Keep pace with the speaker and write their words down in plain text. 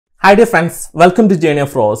Hi dear friends, welcome to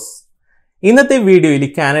Journeyofrose. ഇന്നത്തെ വീഡിയോയിൽ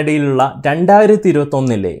കാനഡയിലുള്ള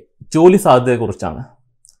 2021 ജോലി സാധ്യതയെക്കുറിച്ചാണ്.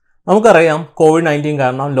 നമുക്കറിയാം COVID-19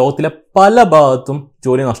 കാരണം ലോകത്തിലെ പല ഭാഗത്തും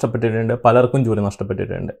ജോലി നഷ്ടപ്പെട്ടിട്ടുണ്ട്, പലർക്കും ജോലി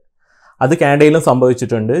നഷ്ടപ്പെട്ടിട്ടുണ്ട്. അത് കാനഡയിലും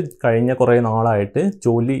സംഭവിച്ചിട്ടുണ്ട്. കഴിഞ്ഞ കുറേ നാളായിട്ട്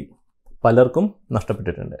ജോലി പലർക്കും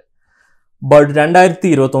നഷ്ടപ്പെട്ടിട്ടുണ്ട്. ബട്ട്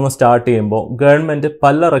 2021 സ്റ്റാർട്ട് ചെയ്യുമ്പോൾ ഗവൺമെൻറ്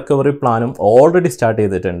പല റിക്കവറി പ്ലാനും ഓൾറെഡി സ്റ്റാർട്ട്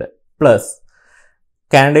ചെയ്തിട്ടുണ്ട്. പ്ലസ്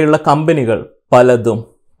കാനഡയിലുള്ള കമ്പനികൾ പലതും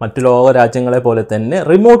മറ്റു ലോക രാജ്യങ്ങളെ പോലെ തന്നെ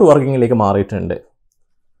റിമോട്ട് വർക്കിങ്ങിലേക്ക് മാറിയിട്ടുണ്ട്.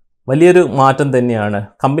 വലിയൊരു മാറ്റം തന്നെയാണ്.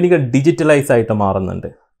 കമ്പനികൾ ഡിജിറ്റലൈസ് ആയിട്ട് മാറുന്നുണ്ട്.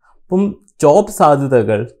 അപ്പം ജോബ്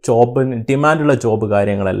സാധ്യതകൾ, ജോബിന് ഡിമാൻഡുള്ള ജോബ്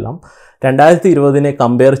കാര്യങ്ങളെല്ലാം 2020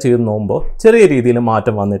 കമ്പയർ ചെയ്ത് നോക്കുമ്പോൾ ചെറിയ രീതിയിൽ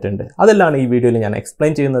മാറ്റം വന്നിട്ടുണ്ട്. അതെല്ലാം ഈ വീഡിയോയിൽ ഞാൻ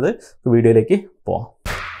എക്സ്പ്ലെയിൻ ചെയ്യുന്നത്. വീഡിയോയിലേക്ക് പോവാം.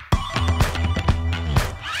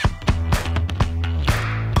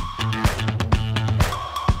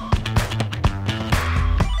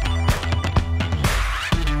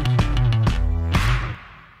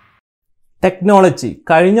 ടെക്നോളജി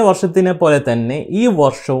കഴിഞ്ഞ വർഷത്തിനെ പോലെ തന്നെ ഈ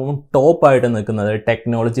വർഷവും ടോപ്പായിട്ട് നിൽക്കുന്നത്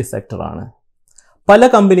ടെക്നോളജി സെക്ടറാണ്. പല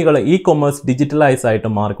കമ്പനികൾ ഇ കൊമേഴ്സ് ഡിജിറ്റലൈസ് ആയിട്ട്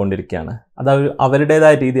മാറിക്കൊണ്ടിരിക്കുകയാണ്. അത്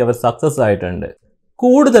അവരുടേതായ രീതി അവർ സക്സസ് ആയിട്ടുണ്ട്.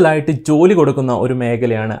 കൂടുതലായിട്ട് ജോലി കൊടുക്കുന്ന ഒരു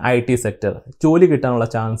മേഖലയാണ് IT സെക്ടർ. ജോലി കിട്ടാനുള്ള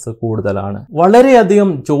ചാൻസ് കൂടുതലാണ്. വളരെയധികം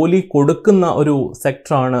ജോലി കൊടുക്കുന്ന ഒരു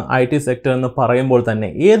സെക്ടറാണ് IT സെക്ടർ എന്ന് പറയുമ്പോൾ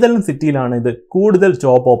തന്നെ ഏതെല്ലാം സിറ്റിയിലാണ് ഇത് കൂടുതൽ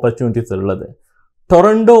ജോബ് ഓപ്പർച്യൂണിറ്റീസ് ഉള്ളത്?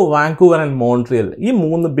 ടൊറൻഡോ, വാങ്കൂവർ ആൻഡ് മോൺട്രിയൽ, ഈ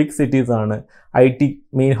 3 ബിഗ് സിറ്റീസാണ് IT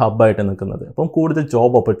മെയിൻ ഹബ്ബായിട്ട് നിൽക്കുന്നത്. അപ്പം കൂടുതൽ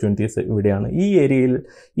ജോബ് ഓപ്പർച്യൂണിറ്റീസ് ഇവിടെയാണ്. ഈ ഏരിയയിൽ,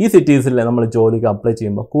 ഈ സിറ്റീസിൽ നമ്മൾ ജോലിക്ക് അപ്ലൈ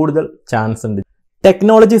ചെയ്യുമ്പോൾ കൂടുതൽ ചാൻസ് ഉണ്ട്.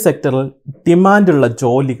 ടെക്നോളജി സെക്ടറിൽ ഡിമാൻഡുള്ള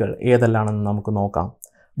ജോലികൾ ഏതെല്ലാണെന്ന് നമുക്ക് നോക്കാം.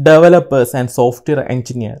 Developers and software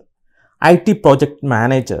engineer, IT project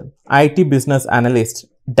manager, IT business analyst,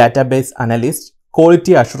 database analyst,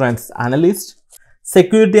 quality assurance analyst,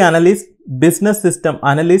 security analyst, business system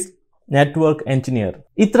analyst, network engineer.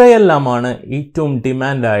 ഇത്രയെല്ലാമാണ് ഏറ്റവും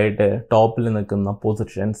ഡിമാൻഡായിട്ട് ടോപ്പിൽ നിൽക്കുന്ന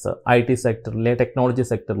പൊസിഷൻസ്. IT സെക്ടറിലെ, ടെക്നോളജി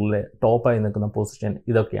സെക്ടറിലെ ടോപ്പായി നിൽക്കുന്ന പൊസിഷൻ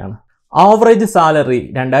ഇതൊക്കെയാണ്. ആവറേജ് സാലറി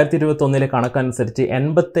 2021 കണക്കനുസരിച്ച്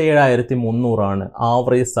 87,300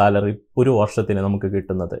 ആവറേജ് സാലറി ഒരു വർഷത്തിന് നമുക്ക്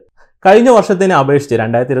കിട്ടുന്നത്. കഴിഞ്ഞ വർഷത്തിനെ അപേക്ഷിച്ച്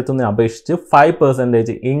 2021 അപേക്ഷിച്ച്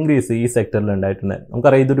 5% ഇൻക്രീസ് ഈ സെക്ടറിൽ ഉണ്ടായിട്ടുണ്ട്.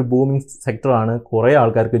 നമുക്കറിയാം ഇതൊരു ബൂമിംഗ് സെക്ടറാണ്. കുറേ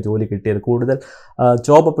ആൾക്കാർക്ക് ജോലി കിട്ടിയത്, കൂടുതൽ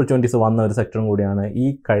ജോബ് ഓപ്പർച്യൂണിറ്റീസ് വന്ന ഒരു സെക്ടറും കൂടിയാണ് ഈ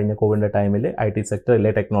കഴിഞ്ഞ കോവിഡിൻ്റെ ടൈമിൽ IT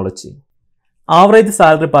സെക്ടറിലെ ടെക്നോളജി. ആവറേജ്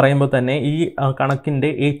സാലറി പറയുമ്പോൾ തന്നെ ഈ കണക്കിൻ്റെ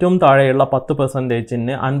ഏറ്റവും താഴെയുള്ള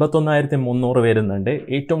 10% 51,300 വരുന്നുണ്ട്.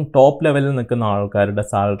 ഏറ്റവും ടോപ്പ് ലെവലിൽ നിൽക്കുന്ന ആൾക്കാരുടെ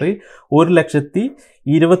സാലറി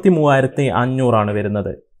 1,23,500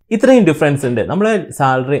 വരുന്നത്. ഇത്രയും ഡിഫറൻസ് ഉണ്ട്. നമ്മളെ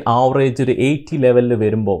സാലറി ആവറേജ് ഒരു 80 ലെവലിൽ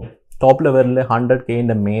വരുമ്പോൾ ടോപ്പ് ലെവലിൽ 100K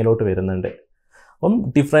മേലോട്ട് വരുന്നുണ്ട്. അപ്പം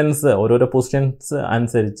ഡിഫറൻസ് ഓരോരോ പൊസിഷൻസ്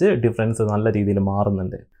അനുസരിച്ച് ഡിഫറൻസ് നല്ല രീതിയിൽ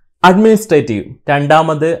മാറുന്നുണ്ട്. അഡ്മിനിസ്ട്രേറ്റീവ്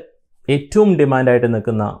രണ്ടാമത് ഏറ്റവും ഡിമാൻഡായിട്ട്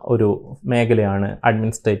നിൽക്കുന്ന ഒരു മേഖലയാണ്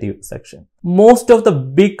administrative section. Most of the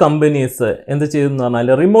big companies എന്ത് ചെയ്തെന്ന് പറഞ്ഞാൽ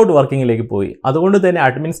റിമോട്ട് വർക്കിങ്ങിലേക്ക് പോയി. അതുകൊണ്ട് തന്നെ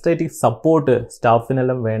അഡ്മിനിസ്ട്രേറ്റീവ് സപ്പോർട്ട്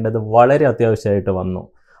സ്റ്റാഫിനെല്ലാം വേണ്ടത് വളരെ അത്യാവശ്യമായിട്ട് വന്നു.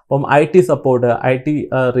 അപ്പം IT സപ്പോർട്ട്, IT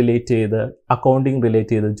റിലേറ്റ് ചെയ്ത്, അക്കൗണ്ടിങ്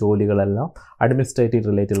റിലേറ്റ് ചെയ്ത ജോലികളെല്ലാം, അഡ്മിനിസ്ട്രേറ്റീവ്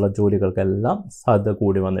റിലേറ്റുള്ള ജോലികൾക്കെല്ലാം സാധ്യത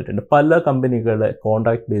കൂടി വന്നിട്ടുണ്ട്. പല കമ്പനികളെ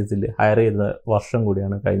കോൺട്രാക്ട് ബേസിൽ ഹയർ ചെയ്ത വർഷം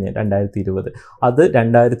കൂടിയാണ് കഴിഞ്ഞ 2020. അത്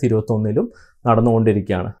 2021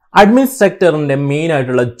 നടന്നുകൊണ്ടിരിക്കുകയാണ്. അഡ്മിൻ സെക്ടറിൻ്റെ മെയിൻ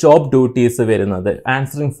ആയിട്ടുള്ള ജോബ് ഡ്യൂട്ടീസ് വരുന്നത്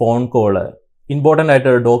ആൻസറിങ് ഫോൺ കോള്, ഇമ്പോർട്ടൻ്റ്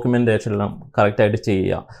ആയിട്ടുള്ള ഡോക്യുമെൻറ്റേഷൻ എല്ലാം കറക്റ്റായിട്ട്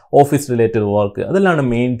ചെയ്യുക, ഓഫീസ് റിലേറ്റഡ് വർക്ക്, അതെല്ലാം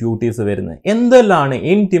മെയിൻ ഡ്യൂട്ടീസ് വരുന്നത്. എന്തെല്ലാം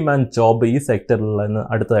ഇൻ ഡിമാൻഡ് ജോബ് ഈ സെക്ടറിലെന്ന്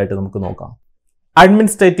അടുത്തതായിട്ട് നമുക്ക് നോക്കാം.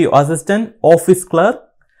 Administrative assistant, office clerk,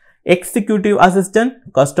 executive assistant,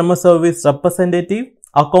 customer service representative,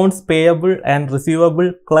 accounts payable and receivable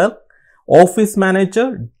clerk, office manager,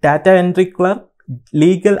 data entry clerk,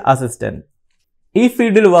 legal assistant. ഈ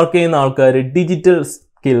ഫീൽഡിൽ വർക്ക് ചെയ്യുന്ന ആൾക്കാർ ഡിജിറ്റൽ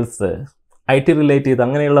സ്കിൽസ്, IT റിലേറ്റ് ചെയ്ത്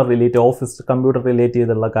അങ്ങനെയുള്ള ഓഫീസ് കമ്പ്യൂട്ടർ റിലേറ്റ്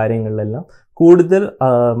ചെയ്തുള്ള കാര്യങ്ങളിലെല്ലാം കൂടുതൽ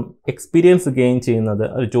എക്സ്പീരിയൻസ് ഗെയിൻ ചെയ്യുന്നത്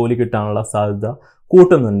ജോലി കിട്ടാനുള്ള സാധ്യത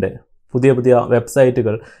കൂട്ടുന്നുണ്ട്. പുതിയ പുതിയ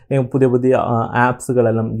വെബ്സൈറ്റുകൾ, പുതിയ പുതിയ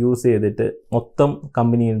ആപ്സുകളെല്ലാം യൂസ് ചെയ്തിട്ട് മൊത്തം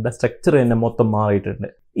കമ്പനിയുടെ സ്ട്രക്ചർ തന്നെ മൊത്തം മാറിയിട്ടുണ്ട്.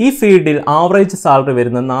 ഈ ഫീൽഡിൽ ആവറേജ് സാലറി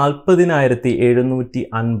വരുന്നത്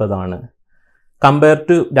 40,750 compare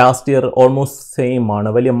to last year almost same ആണ്.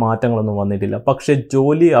 വലിയ മാറ്റങ്ങളൊന്നും വന്നിട്ടില്ല. പക്ഷേ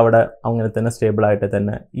ജോലി അവിടെ അങ്ങനെ തന്നെ സ്റ്റേബിളായിട്ട്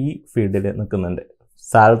തന്നെ ഈ ഫീൽഡിൽ നിൽക്കുന്നുണ്ട്.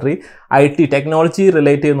 സാലറി IT ടെക്നോളജി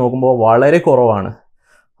റിലേറ്റ് ചെയ്ത് നോക്കുമ്പോൾ വളരെ കുറവാണ്,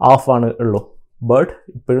 ഹാഫാണ് ഉള്ളൂ. ബട്ട്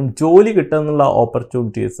ഇപ്പോഴും ജോലി കിട്ടാനുള്ള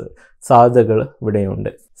ഓപ്പർച്യൂണിറ്റീസ്, സാധ്യതകൾ ഇവിടെയുണ്ട്.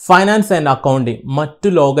 ഫൈനാൻസ് ആൻഡ് അക്കൗണ്ടിങ്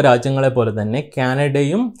മറ്റു ലോക രാജ്യങ്ങളെ പോലെ തന്നെ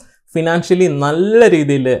കാനഡയും ഫിനാൻഷ്യലി നല്ല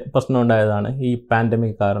രീതിയിൽ പ്രശ്നമുണ്ടായതാണ് ഈ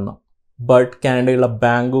പാൻഡമിക് കാരണം. ബട്ട് കാനഡയിലുള്ള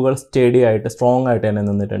ബാങ്കുകൾ സ്റ്റഡി ആയിട്ട് സ്ട്രോങ് ആയിട്ട് തന്നെ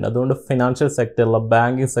നിന്നിട്ടുണ്ട്. അതുകൊണ്ട് ഫിനാൻഷ്യൽ സെക്ടറിലെ,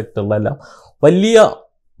 ബാങ്കിങ് സെക്ടറിലെല്ലാം വലിയ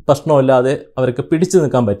പ്രശ്നമില്ലാതെ അവർക്ക് പിടിച്ചു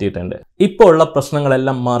നിൽക്കാൻ പറ്റിയിട്ടുണ്ട്. ഇപ്പോൾ ഉള്ള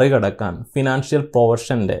പ്രശ്നങ്ങളെല്ലാം മറികടക്കാൻ ഫിനാൻഷ്യൽ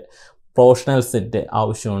പ്രൊഫഷണൽസിൻ്റെ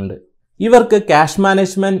ആവശ്യമുണ്ട്. ഇവർക്ക് cash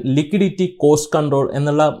management, liquidity, cost control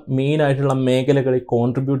എന്നുള്ള മെയിനായിട്ടുള്ള മേഖലകളിൽ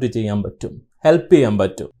കോൺട്രിബ്യൂട്ട് ചെയ്യാൻ പറ്റും, ഹെൽപ്പ് ചെയ്യാൻ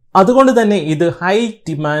പറ്റും. അതുകൊണ്ട് തന്നെ ഇത് ഹൈ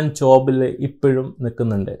ഡിമാൻഡ് ജോബിൽ ഇപ്പോഴും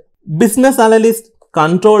നിൽക്കുന്നുണ്ട്. Business analyst,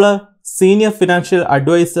 controller, senior financial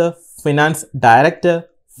adviser, finance director,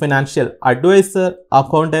 financial adviser,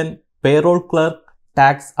 accountant, payroll clerk,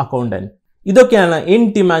 tax accountant, ഇതൊക്കെയാണ് ഇൻ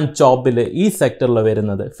ഡിമാൻഡ് ജോബിൽ ഈ സെക്ടറിൽ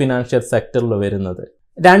വരുന്നത്, ഫിനാൻഷ്യൽ സെക്ടറിൽ വരുന്നത്.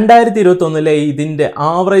 2021 ഇതിൻ്റെ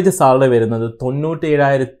ആവറേജ് സാലറി വരുന്നത്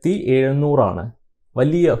 97,700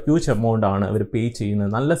 വലിയ ഹ്യൂജ് എമൗണ്ട് ആണ് അവർ പേ ചെയ്യുന്നത്.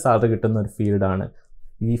 നല്ല സാലറി കിട്ടുന്ന ഒരു ഫീൽഡാണ്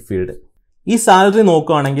ഈ ഫീൽഡ്. ഈ സാലറി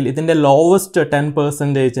നോക്കുകയാണെങ്കിൽ ഇതിൻ്റെ ലോവസ്റ്റ്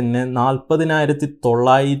 10%-ന്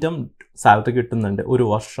 40,900 സാലറി കിട്ടുന്നുണ്ട് ഒരു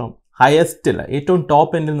വർഷം. ഹയസ്റ്റിൽ ഏറ്റവും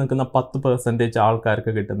ടോപ്പ് എൻഡിൽ നിൽക്കുന്ന 10%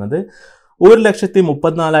 ആൾക്കാർക്ക് കിട്ടുന്നത്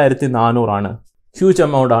 1,34,400 ഹ്യൂജ്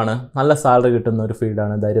എമൗണ്ട് ആണ്. നല്ല സാലറി കിട്ടുന്ന ഒരു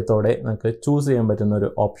ഫീൽഡാണ്. ധൈര്യത്തോടെ നമുക്ക് ചൂസ് ചെയ്യാൻ പറ്റുന്ന ഒരു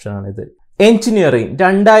ഓപ്ഷനാണിത്. എഞ്ചിനീയറിംഗ്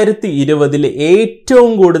 2020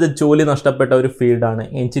 ഏറ്റവും കൂടുതൽ ജോലി നഷ്ടപ്പെട്ട ഒരു ഫീൽഡാണ്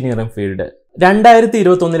എഞ്ചിനീയറിംഗ് ഫീൽഡ്.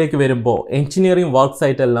 2021 വരുമ്പോൾ എഞ്ചിനീയറിംഗ് വർക്ക്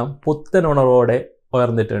സൈറ്റ് എല്ലാം പുത്തൻ ഉണർവോടെ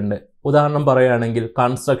ഉയർന്നിട്ടുണ്ട്. ഉദാഹരണം പറയുകയാണെങ്കിൽ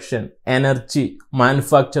കൺസ്ട്രക്ഷൻ, എനർജി,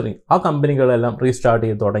 മാനുഫാക്ചറിങ്, ആ കമ്പനികളെല്ലാം റീസ്റ്റാർട്ട്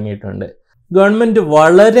ചെയ്ത് തുടങ്ങിയിട്ടുണ്ട്. ഗവൺമെൻറ്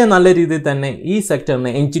വളരെ നല്ല രീതിയിൽ തന്നെ ഈ സെക്ടറിനെ,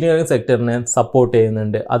 എഞ്ചിനീയറിംഗ് സെക്ടറിനെ സപ്പോർട്ട്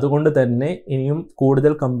ചെയ്യുന്നുണ്ട്. അതുകൊണ്ട് തന്നെ ഇനിയും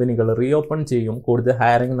കൂടുതൽ കമ്പനികൾ റീഓപ്പൺ ചെയ്യും, കൂടുതൽ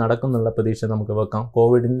ഹയറിംഗ് നടക്കുന്നുള്ള പ്രതീക്ഷ നമുക്ക് വെക്കാം.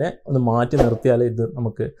 കോവിഡിനെ ഒന്ന് മാറ്റി നിർത്തിയാൽ ഇത്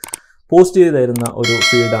നമുക്ക് പോസ്റ്റ് ചെയ്ത് തരുന്ന ഒരു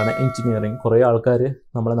ഫീൽഡാണ് എഞ്ചിനീയറിംഗ്. കുറേ ആൾക്കാർ,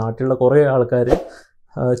 നമ്മുടെ നാട്ടിലുള്ള കുറേ ആൾക്കാർ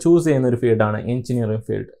ചൂസ് ചെയ്യുന്ന ഒരു ഫീൽഡാണ് engineering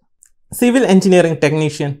field. Civil engineering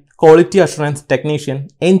technician, quality assurance technician,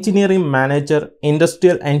 engineering manager,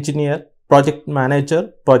 industrial engineer, project manager,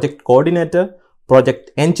 project coordinator,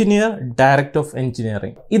 project engineer, director of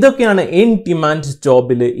engineering, ഇതൊക്കെയാണ് ഇൻ ഡിമാൻഡ്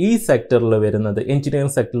ജോബിൽ ഈ സെക്ടറിൽ വരുന്നത്,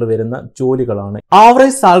 എഞ്ചിനീയറിംഗ് സെക്ടറിൽ വരുന്ന ജോലികളാണ്.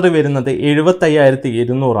 ആവറേജ് സാലറി വരുന്നത്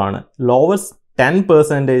 75,200 ലോവസ്റ്റ്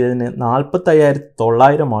 10%-ന്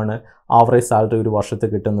 45,900 ആവറേജ് സാലറി ഒരു വർഷത്തിൽ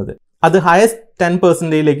കിട്ടുന്നത്. അത് ഹയസ്റ്റ്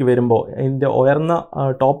 10%-ലേക്ക് വരുമ്പോൾ, ഇതിൻ്റെ ഉയർന്ന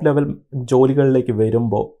ടോപ്പ് ലെവൽ ജോലികളിലേക്ക്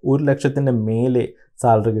വരുമ്പോൾ 1,00,000 മേലെ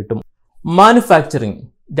സാലറി കിട്ടും. മാനുഫാക്ചറിങ്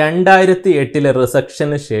 2008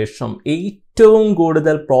 റിസക്ഷന് ശേഷം ഏറ്റവും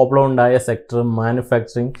കൂടുതൽ പ്രോബ്ലം ഉണ്ടായ സെക്ടർ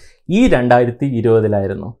മാനുഫാക്ചറിങ് ഈ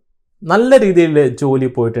 2020 നല്ല രീതിയിൽ ജോലി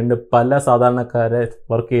പോയിട്ടുണ്ട്. പല സാധാരണക്കാരെ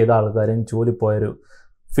വർക്ക് ചെയ്ത ആൾക്കാരും ജോലി പോയൊരു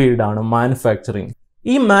ഫീൽഡാണ് മാനുഫാക്ചറിങ്.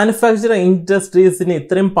 ഈ മാനുഫാക്ചറിങ് ഇൻഡസ്ട്രീസിന്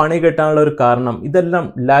ഇത്രയും പണി കിട്ടാനുള്ള ഒരു കാരണം, ഇതെല്ലാം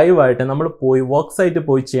ലൈവായിട്ട് നമ്മൾ പോയി വർക്ക് സൈറ്റ്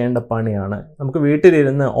പോയി ചെയ്യേണ്ട പണിയാണ്. നമുക്ക്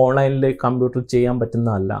വീട്ടിലിരുന്ന് ഓൺലൈനിൽ കമ്പ്യൂട്ടർ ചെയ്യാൻ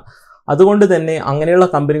പറ്റുന്നതല്ല. അതുകൊണ്ട് തന്നെ അങ്ങനെയുള്ള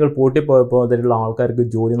കമ്പനികൾ പൂട്ടിപ്പോയപ്പോൾ അതിലുള്ള ആൾക്കാർക്ക്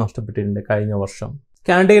ജോലി നഷ്ടപ്പെട്ടിട്ടുണ്ട് കഴിഞ്ഞ വർഷം.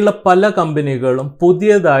 കാനഡയിലുള്ള പല കമ്പനികളും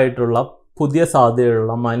പുതിയ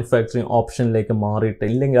സാധ്യതയുള്ള മാനുഫാക്ചറിങ് ഓപ്ഷനിലേക്ക് മാറിയിട്ട്,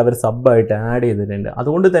 ഇല്ലെങ്കിൽ അവർ സബ്ബായിട്ട് ആഡ് ചെയ്തിട്ടുണ്ട്.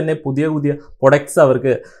 അതുകൊണ്ട് തന്നെ പുതിയ പ്രൊഡക്ട്സ്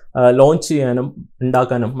അവർക്ക് ലോഞ്ച് ചെയ്യാനും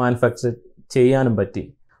ഉണ്ടാക്കാനും മാനുഫാക്ചർ ചെയ്യാനും പറ്റി.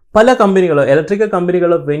 പല കമ്പനികളും, ഇലക്ട്രിക്കൽ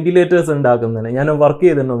കമ്പനികൾ വെന്റിലേറ്റേഴ്സ് ഉണ്ടാക്കുന്നതിന്, ഞാൻ വർക്ക്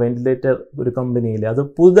ചെയ്തിരുന്നു വെന്റിലേറ്റർ ഒരു കമ്പനിയിൽ. അത്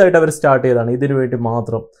പുതുതായിട്ട് അവർ സ്റ്റാർട്ട് ചെയ്തതാണ്. ഇതിനു വേണ്ടി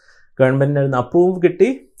മാത്രം ഗവൺമെൻറ്റിന് നിന്ന് അപ്രൂവ് കിട്ടി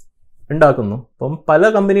ഉണ്ടാക്കുന്നു. അപ്പം പല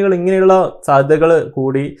കമ്പനികൾ ഇങ്ങനെയുള്ള സാധ്യതകൾ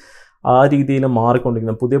കൂടി ആ രീതിയിൽ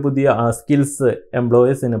മാറിക്കൊണ്ടിരിക്കുന്നു. പുതിയ സ്കിൽസ്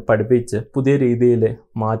എംപ്ലോയീസിന് പഠിപ്പിച്ച് പുതിയ രീതിയിൽ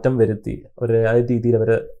മാറ്റം വരുത്തി ആ രീതിയിൽ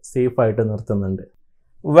അവരെ സേഫായിട്ട് നിർത്തുന്നുണ്ട്.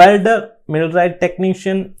 Welder, millwright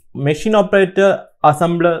technician, machine operator,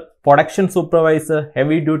 assembler, production supervisor,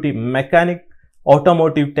 heavy duty mechanic,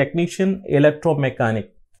 automotive technician, electro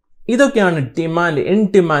mechanic, ഇതൊക്കെയാണ് ഇൻ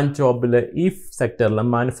ഡിമാൻഡ് ജോബിൽ ഈ സെക്ടറിൽ,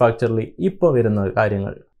 മാനുഫാക്ചറിൽ ഇപ്പോൾ വരുന്ന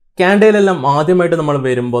കാര്യങ്ങൾ. കാനഡയിലെല്ലാം ആദ്യമായിട്ട് നമ്മൾ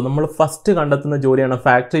വരുമ്പോൾ നമ്മൾ ഫസ്റ്റ് കണ്ടെത്തുന്ന ജോലിയാണ്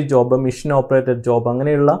factory job, machine operator job,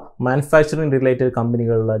 അങ്ങനെയുള്ള മാനുഫാക്ചറിങ് റിലേറ്റഡ്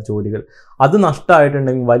കമ്പനികളിലുള്ള ജോലികൾ. അത്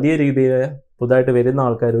നഷ്ടമായിട്ടുണ്ടെങ്കിൽ വലിയ രീതിയിൽ പുതുതായിട്ട് വരുന്ന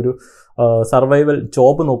ആൾക്കാർ, ഒരു സർവൈവൽ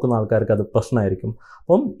ജോബ് നോക്കുന്ന ആൾക്കാർക്ക് അത് പ്രശ്നമായിരിക്കും.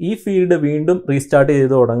 അപ്പം ഈ ഫീൽഡ് വീണ്ടും റീസ്റ്റാർട്ട്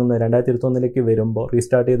ചെയ്ത് തുടങ്ങുന്നത് 2021 വരുമ്പോൾ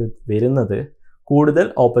റീസ്റ്റാർട്ട് ചെയ്ത് വരുന്നത് കൂടുതൽ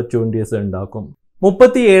ഓപ്പർച്യൂണിറ്റീസ് ഉണ്ടാക്കും.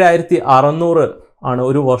 37,600 ആണ്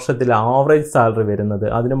ഒരു വർഷത്തിൽ ആവറേജ് സാലറി വരുന്നത്.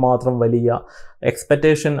 അതിന് മാത്രം വലിയ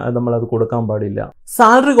എക്സ്പെക്റ്റേഷൻ നമ്മളത് കൊടുക്കാൻ പാടില്ല.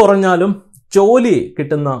 സാലറി കുറഞ്ഞാലും ജോലി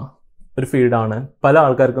കിട്ടുന്ന ഒരു ഫീൽഡാണ്. പല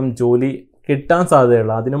ആൾക്കാർക്കും ജോലി കിട്ടാൻ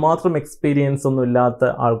സാധ്യതയുള്ള, അതിന് മാത്രം എക്സ്പീരിയൻസ് ഒന്നും ഇല്ലാത്ത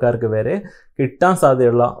ആൾക്കാർക്ക് വരെ കിട്ടാൻ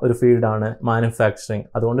സാധ്യതയുള്ള ഒരു ഫീൽഡാണ് മാനുഫാക്ചറിങ്.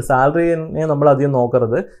 അതുകൊണ്ട് സാലറിനെ നമ്മൾ അധികം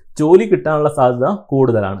നോക്കരുത്, ജോലി കിട്ടാനുള്ള സാധ്യത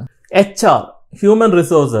കൂടുതലാണ്. HR, ഹ്യൂമൻ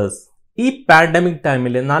റിസോഴ്സസ്, ഈ പാൻഡമിക്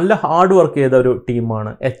ടൈമിൽ നല്ല ഹാർഡ് വർക്ക് ചെയ്ത ഒരു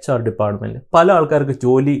ടീമാണ് HR ഡിപ്പാർട്ട്മെൻറ്റ്. പല ആൾക്കാർക്ക്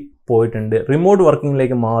ജോലി പോയിട്ടുണ്ട്, റിമോട്ട്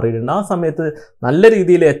വർക്കിങ്ങിലേക്ക് മാറിയിട്ടുണ്ട്. ആ സമയത്ത് നല്ല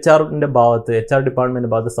രീതിയിൽ HR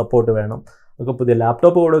ഡിപ്പാർട്ട്മെൻറ്റിൻ്റെ ഭാഗത്ത് സപ്പോർട്ട് വേണം. അവർക്ക് പുതിയ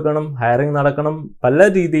ലാപ്ടോപ്പ് കൊടുക്കണം, ഹയറിംഗ് നടക്കണം, പല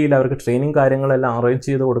രീതിയിൽ അവർക്ക് ട്രെയിനിങ് കാര്യങ്ങളെല്ലാം അറേഞ്ച്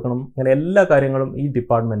ചെയ്ത് കൊടുക്കണം. അങ്ങനെ എല്ലാ കാര്യങ്ങളും ഈ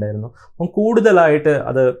ഡിപ്പാർട്ട്മെൻ്റ് ആയിരുന്നു. അപ്പം കൂടുതലായിട്ട്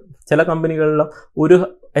അത് ചില കമ്പനികളിലും ഒരു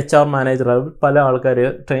HR മാനേജർ പല ആൾക്കാർ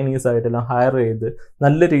ട്രെയിനീസ് ആയിട്ടെല്ലാം ഹയർ ചെയ്ത്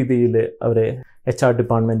നല്ല രീതിയിൽ അവരെ HR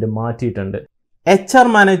ഡിപ്പാർട്ട്മെൻറ്റ് മാറ്റിയിട്ടുണ്ട്. HR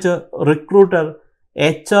manager, recruiter,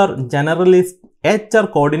 HR generalist, HR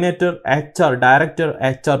coordinator, HR director,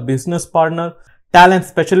 HR business partner, talent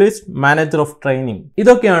specialist, manager of training,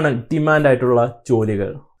 ഇതൊക്കെയാണ് ഡിമാൻഡ് ആയിട്ടുള്ള ജോലികൾ.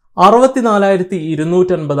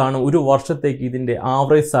 64,250 ഒരു വർഷത്തേക്ക് ഇതിൻ്റെ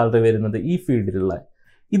ആവറേജ് സാലറി വരുന്നത് ഈ ഫീൽഡിലുള്ള.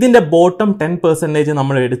 ഇതിൻ്റെ ബോട്ടം 10%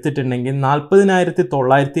 നമ്മൾ എടുത്തിട്ടുണ്ടെങ്കിൽ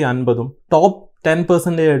 40,950, ടോപ്പ്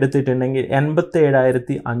 10% എടുത്തിട്ടുണ്ടെങ്കിൽ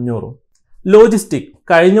 87,500. ലോജിസ്റ്റിക്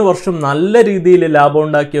കഴിഞ്ഞ വർഷം നല്ല രീതിയിൽ ലാഭം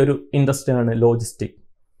ഉണ്ടാക്കിയ ഒരു ഇൻഡസ്ട്രിയാണ് ലോജിസ്റ്റിക്.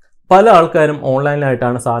 പല ആൾക്കാരും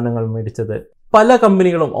ഓൺലൈനായിട്ടാണ് സാധനങ്ങൾ മേടിച്ചത്. പല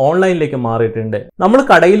കമ്പനികളും ഓൺലൈനിലേക്ക് മാറിയിട്ടുണ്ട്. നമ്മൾ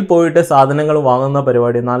കടയിൽ പോയിട്ട് സാധനങ്ങൾ വാങ്ങുന്ന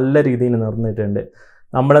പരിപാടി നല്ല രീതിയിൽ നിർന്നിട്ടുണ്ട്.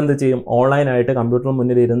 നമ്മളെന്ത് ചെയ്യും, ഓൺലൈനായിട്ട് കമ്പ്യൂട്ടറിന്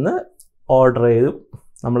മുന്നിലിരുന്ന് ഓർഡർ ചെയ്ത്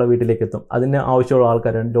നമ്മളെ വീട്ടിലേക്ക് എത്തും. അതിന് ആവശ്യമുള്ള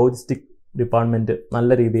ആൾക്കാരാണ്. ലോജിസ്റ്റിക് ഡിപ്പാർട്ട്മെൻറ്റ് നല്ല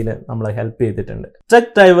രീതിയിൽ നമ്മളെ ഹെൽപ്പ് ചെയ്തിട്ടുണ്ട്.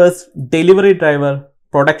 Truck drivers, delivery driver,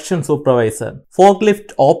 production supervisor, fork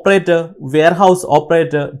lift operator, warehouse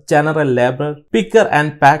operator, general labour, picker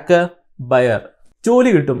and packer, buyer. ജോലി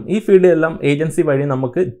കിട്ടും. ഈ ഫീൽഡിലെല്ലാം ഏജൻസി വഴി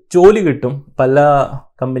നമുക്ക് ജോലി കിട്ടും. പല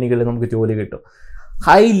കമ്പനികളിൽ നമുക്ക് ജോലി കിട്ടും.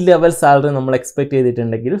 ഹൈ ലെവൽ സാലറി നമ്മൾ എക്സ്പെക്ട്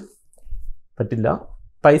ചെയ്തിട്ടുണ്ടെങ്കിൽ പറ്റില്ല.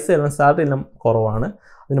 പൈസ എല്ലാം സാലറി എല്ലാം കുറവാണ്,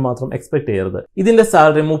 അതിന് മാത്രം എക്സ്പെക്ട് ചെയ്യരുത്. ഇതിൻ്റെ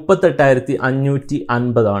സാലറി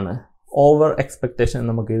 38,550 ഓവർ എക്സ്പെക്റ്റേഷൻ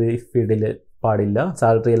നമുക്ക് ഈ ഫീൽഡിൽ പാടില്ല.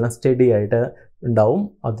 സാലറി എല്ലാം സ്റ്റഡി ആയിട്ട് ഉണ്ടാവും.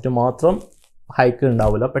 അതിന് മാത്രം ഹൈക്ക്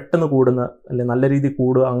ഉണ്ടാവില്ല. പെട്ടെന്ന് കൂടുന്ന അല്ലെങ്കിൽ നല്ല രീതിയിൽ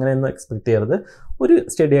കൂടുക അങ്ങനെയൊന്നും എക്സ്പെക്ട് ചെയ്യരുത്. ഒരു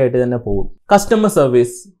സ്റ്റഡി ആയിട്ട് തന്നെ പോകും. Customer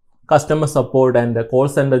service, customer support and call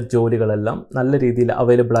centre ജോലികളെല്ലാം നല്ല രീതിയിൽ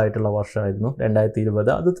അവൈലബിൾ ആയിട്ടുള്ള വർഷമായിരുന്നു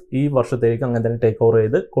 2020. അത് ഈ വർഷത്തേക്ക് അങ്ങനെ തന്നെ ടേക്ക് ഓവർ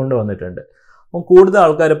ചെയ്ത് കൊണ്ടുവന്നിട്ടുണ്ട്. അപ്പം കൂടുതൽ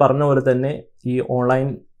ആൾക്കാർ പറഞ്ഞ പോലെ തന്നെ ഈ ഓൺലൈൻ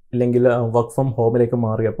അല്ലെങ്കിൽ വർക്ക് ഫ്രം ഹോമിലേക്ക്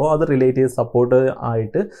മാറിയപ്പോൾ അത് റിലേറ്റ് ചെയ്ത് സപ്പോർട്ട്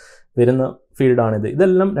ആയിട്ട് വരുന്ന ഫീൽഡാണിത്.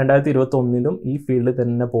 ഇതെല്ലാം 2021 ഈ ഫീൽഡ്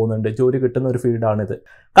തന്നെ പോകുന്നുണ്ട്. ജോലി കിട്ടുന്ന ഒരു ഫീൽഡാണിത്.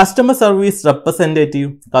 Customer service representative,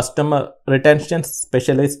 customer retention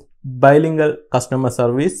specialist, bilingual customer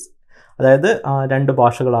service, അതായത് 2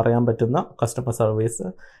 ഭാഷകൾ അറിയാൻ പറ്റുന്ന customer service,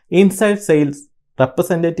 inside sales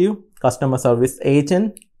representative, customer service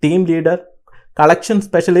agent, team leader, collection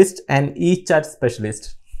specialist and chat specialist.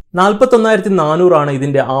 41,400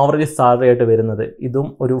 ഇതിൻ്റെ ആവറേജ് സാലറി ആയിട്ട് വരുന്നത്. ഇതും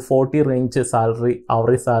ഒരു 40 റേഞ്ച് സാലറി,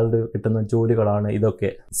 ആവറേജ് സാലറി കിട്ടുന്ന ജോലികളാണ് ഇതൊക്കെ.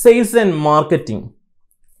 Sales and marketing.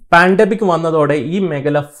 പാൻഡമിക് വന്നതോടെ ഈ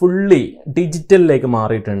മേഖല ഫുള്ളി ഡിജിറ്റലിലേക്ക്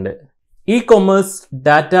മാറിയിട്ടുണ്ട്. ഇ കൊമേഴ്സ്,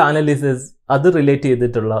 ഡാറ്റ അനലിസിസ്, അത് റിലേറ്റ്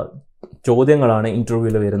ചെയ്തിട്ടുള്ള ചോദ്യങ്ങളാണ്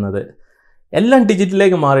ഇൻ്റർവ്യൂവിൽ വരുന്നത്. എല്ലാം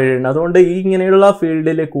ഡിജിറ്റലിലേക്ക് മാറിയിട്ടുണ്ട്. അതുകൊണ്ട് ഈ ഇങ്ങനെയുള്ള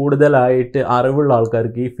ഫീൽഡിൽ കൂടുതലായിട്ട് അറിവുള്ള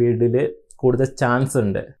ആൾക്കാർക്ക് ഈ ഫീൽഡിൽ കൂടുതൽ ചാൻസ്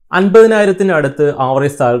ഉണ്ട്. 50,000 അടുത്ത്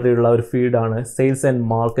ആവറേജ് സാലറി ഉള്ള ഒരു ഫീൽഡാണ് സെയിൽസ് ആൻഡ്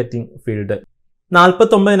മാർക്കറ്റിംഗ് ഫീൽഡ്.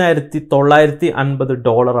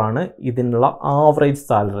 $49,950 ഇതിനുള്ള ആവറേജ്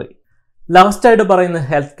സാലറി. ലാസ്റ്റായിട്ട് പറയുന്ന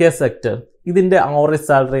ഹെൽത്ത് കെയർ സെക്ടർ. ഇതിൻ്റെ ആവറേജ്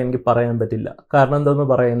സാലറി എനിക്ക് പറയാൻ പറ്റില്ല. കാരണം എന്താണെന്ന്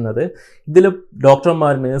പറയുന്നത്, ഇതിൽ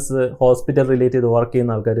ഡോക്ടർമാർ, നേഴ്സ്, ഹോസ്പിറ്റൽ റിലേറ്റ് ചെയ്ത് വർക്ക്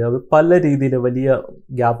ചെയ്യുന്ന ആൾക്കാർ, അത് പല രീതിയിൽ വലിയ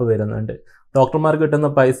ഗ്യാപ്പ് വരുന്നുണ്ട്. ഡോക്ടർമാർക്ക് കിട്ടുന്ന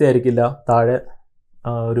പൈസ ആയിരിക്കില്ല താഴെ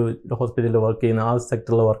ഒരു ഹോസ്പിറ്റലിൽ വർക്ക് ചെയ്യുന്ന ആ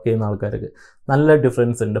സെക്ടറിൽ വർക്ക് ചെയ്യുന്ന ആൾക്കാർക്ക് നല്ല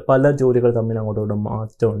ഡിഫറൻസ് ഉണ്ട്. പല ജോലികൾ തമ്മിൽ അങ്ങോട്ടും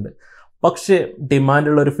മാറ്റമുണ്ട്. പക്ഷേ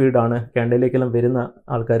ഡിമാൻഡുള്ള ഒരു ഫീൽഡാണ്. കാനഡയിലേക്കെല്ലാം വരുന്ന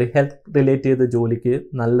ആൾക്കാർ ഹെൽത്ത് റിലേറ്റ് ചെയ്ത ജോലിക്ക്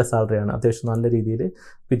നല്ല സാലറിയാണ്. അത്യാവശ്യം നല്ല രീതിയിൽ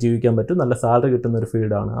ജീവിക്കാൻ പറ്റും. നല്ല സാലറി കിട്ടുന്ന ഒരു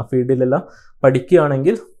ഫീൽഡാണ്. ആ ഫീൽഡിലെല്ലാം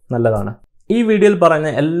പഠിക്കുകയാണെങ്കിൽ നല്ലതാണ്. ഈ വീഡിയോയിൽ പറഞ്ഞ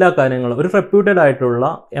എല്ലാ കാര്യങ്ങളും ഒരു റെപ്യൂട്ടഡ് ആയിട്ടുള്ള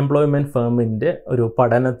എംപ്ലോയ്മെൻറ്റ് ഫേമിൻ്റെ ഒരു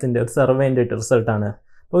പഠനത്തിൻ്റെ ഒരു സർവേൻ്റെ റിസൾട്ടാണ്.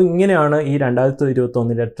 അപ്പോൾ ഇങ്ങനെയാണ് ഈ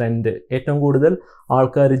 2021 ട്രെൻഡ്. ഏറ്റവും കൂടുതൽ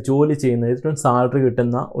ആൾക്കാർ ജോലി ചെയ്യുന്ന, ഏറ്റവും സാലറി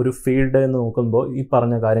കിട്ടുന്ന ഒരു ഫീൽഡ് എന്ന് നോക്കുമ്പോൾ ഈ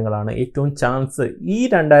പറഞ്ഞ കാര്യങ്ങളാണ് ഏറ്റവും ചാൻസ്. ഈ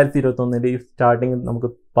 2021 ഈ സ്റ്റാർട്ടിങ്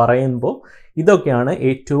നമുക്ക് പറയുമ്പോൾ ഇതൊക്കെയാണ്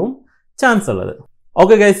ഏറ്റവും ചാൻസ് ഉള്ളത്.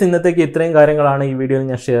 ഓക്കെ ഗൈസ്, ഇന്നത്തേക്ക് ഇത്രയും കാര്യങ്ങളാണ് ഈ വീഡിയോയിൽ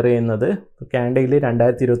ഞാൻ ഷെയർ ചെയ്യുന്നത്. കാനഡയിൽ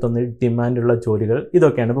 2021 ഡിമാൻഡുള്ള ജോലികൾ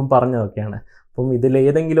ഇതൊക്കെയാണ്, ഇപ്പം പറഞ്ഞതൊക്കെയാണ്. അപ്പം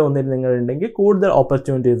ഇതിലേതെങ്കിലും ഒന്നിൽ നിങ്ങളുണ്ടെങ്കിൽ കൂടുതൽ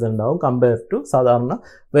ഓപ്പർച്യൂണിറ്റീസ് ഉണ്ടാവും കമ്പയർ ടു സാധാരണ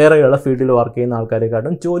വേറെയുള്ള ഫീൽഡിൽ വർക്ക് ചെയ്യുന്ന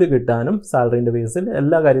ആൾക്കാരെക്കാട്ടും ജോലി കിട്ടാനും സാലറിൻ്റെ ബേസിൽ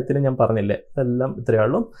എല്ലാ കാര്യത്തിലും ഞാൻ പറഞ്ഞില്ലേ, അതെല്ലാം ഇത്രയേ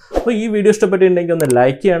ഉള്ളൂ. അപ്പോൾ ഈ വീഡിയോ ഇഷ്ടപ്പെട്ടിട്ടുണ്ടെങ്കിൽ ഒന്ന്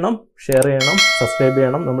ലൈക്ക് ചെയ്യണം, ഷെയർ ചെയ്യണം, സബ്സ്ക്രൈബ്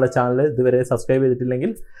ചെയ്യണം. നമ്മുടെ ചാനൽ ഇതുവരെ സബ്സ്ക്രൈബ്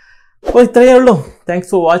ചെയ്തിട്ടില്ലെങ്കിൽ. അപ്പോൾ ഇത്രയേ ഉള്ളൂ.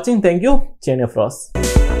 Thanks for watching. Thank you. Journeyofrose.